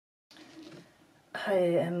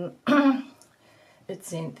Hi,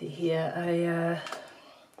 it's Xanthe here.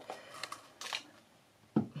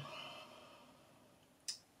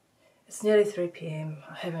 It's nearly 3 PM.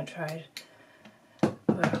 I haven't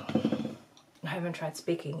tried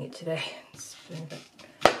speaking yet today. It's been a bit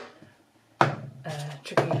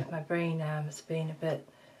tricky. My brain has been a bit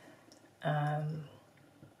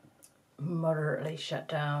moderately shut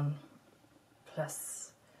down,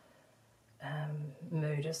 plus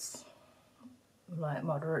mood is like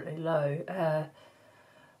moderately low.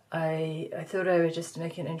 I thought I would just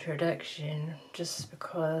make an introduction just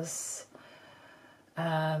because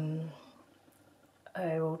I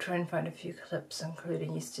will try and find a few clips,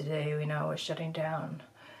 including yesterday when I was shutting down.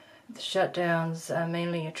 The shutdowns are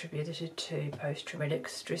mainly attributed to post-traumatic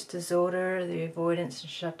stress disorder, the avoidance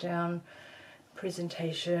and shutdown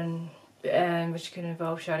presentation, which can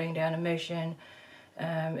involve shutting down emotion,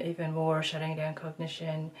 even more shutting down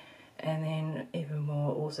cognition, and then even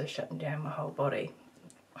more also shutting down my whole body.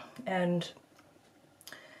 And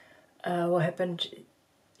what happened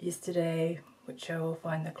yesterday, which I will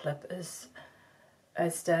find the clip, is I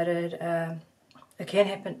started, it can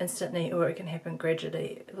happen instantly or it can happen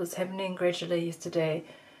gradually. It was happening gradually yesterday,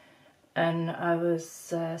 and I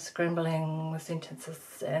was scrambling with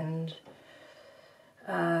sentences and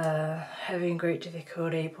having great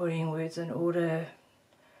difficulty putting words in order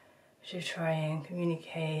to try and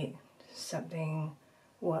communicate something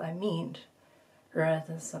what I meant rather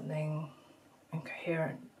than something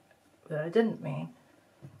incoherent that I didn't mean.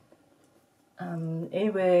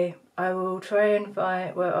 Anyway, I will try and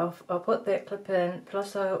find, well, I'll put that clip in,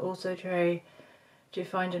 plus I'll also try to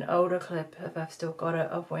find an older clip, if I've still got it,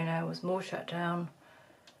 of when I was more shut down.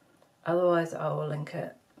 Otherwise I will link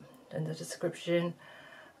it in the description.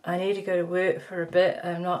 I need to go to work for a bit.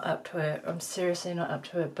 I'm not up to it. I'm seriously not up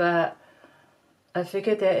to it, but I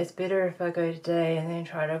figured that it's better if I go today and then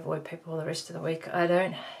try to avoid people the rest of the week. I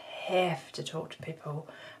don't have to talk to people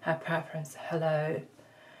apart from hello.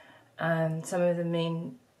 Some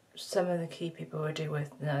of the key people I deal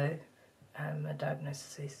with know my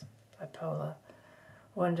diagnoses: bipolar,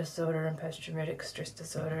 1 disorder and post-traumatic stress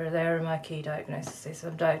disorder. They are my key diagnoses.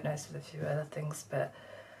 I'm diagnosed with a few other things, but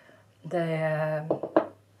they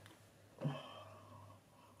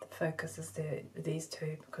the focus is these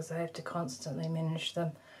two, because I have to constantly manage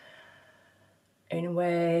them.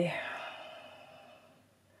 Anyway,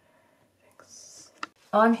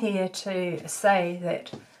 I'm here to say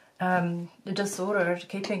that the disorder,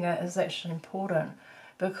 keeping it, is actually important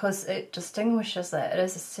because it distinguishes that it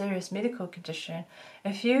is a serious medical condition.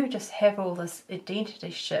 If you just have all this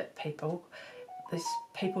identity shit, there's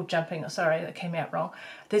people jumping, sorry, that came out wrong,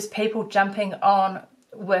 there's people jumping on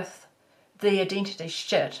with the identity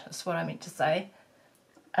shit, is what I meant to say,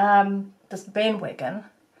 this bandwagon,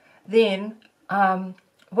 then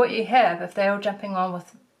what you have, if they're all jumping on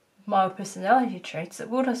with mild personality traits, it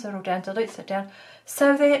will just settle down, dilutes it down,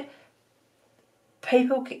 so that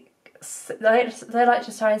people, they like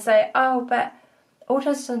to try and say, oh, but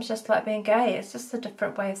autism's just like being gay, it's just a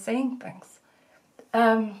different way of seeing things.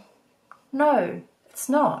 No, it's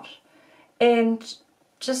not. And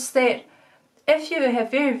just that if you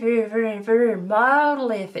have very, very, very, very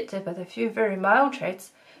mildly affected with a few very mild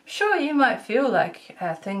traits, sure, you might feel like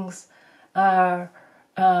things are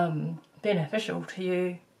beneficial to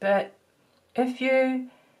you, but if you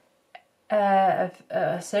are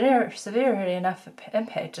severely enough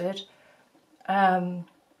impacted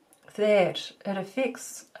that it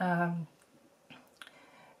affects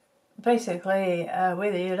basically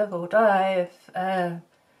whether you live or die if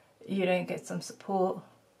you don't get some support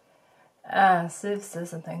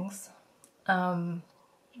services and things.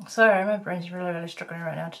 Sorry, my brain's really, really struggling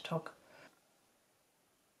right now to talk.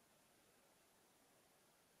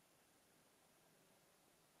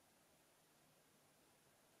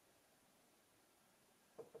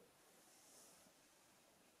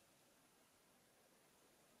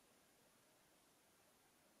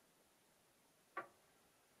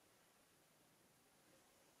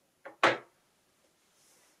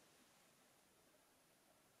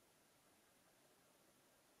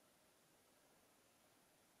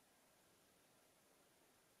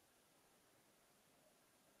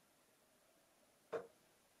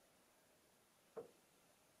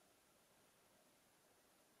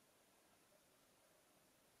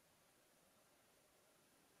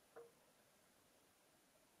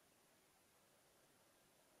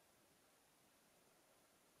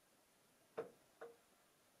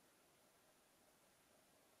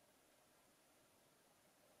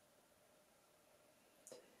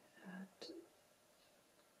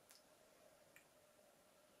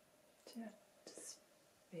 To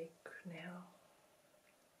speak now.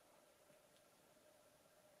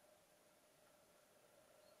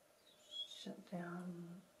 shut down.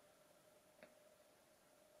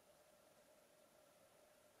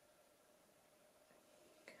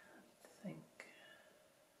 Can't think.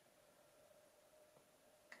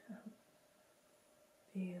 Can't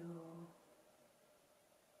feel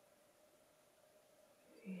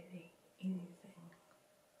really anything.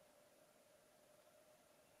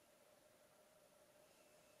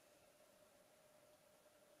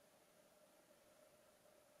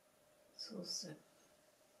 It's also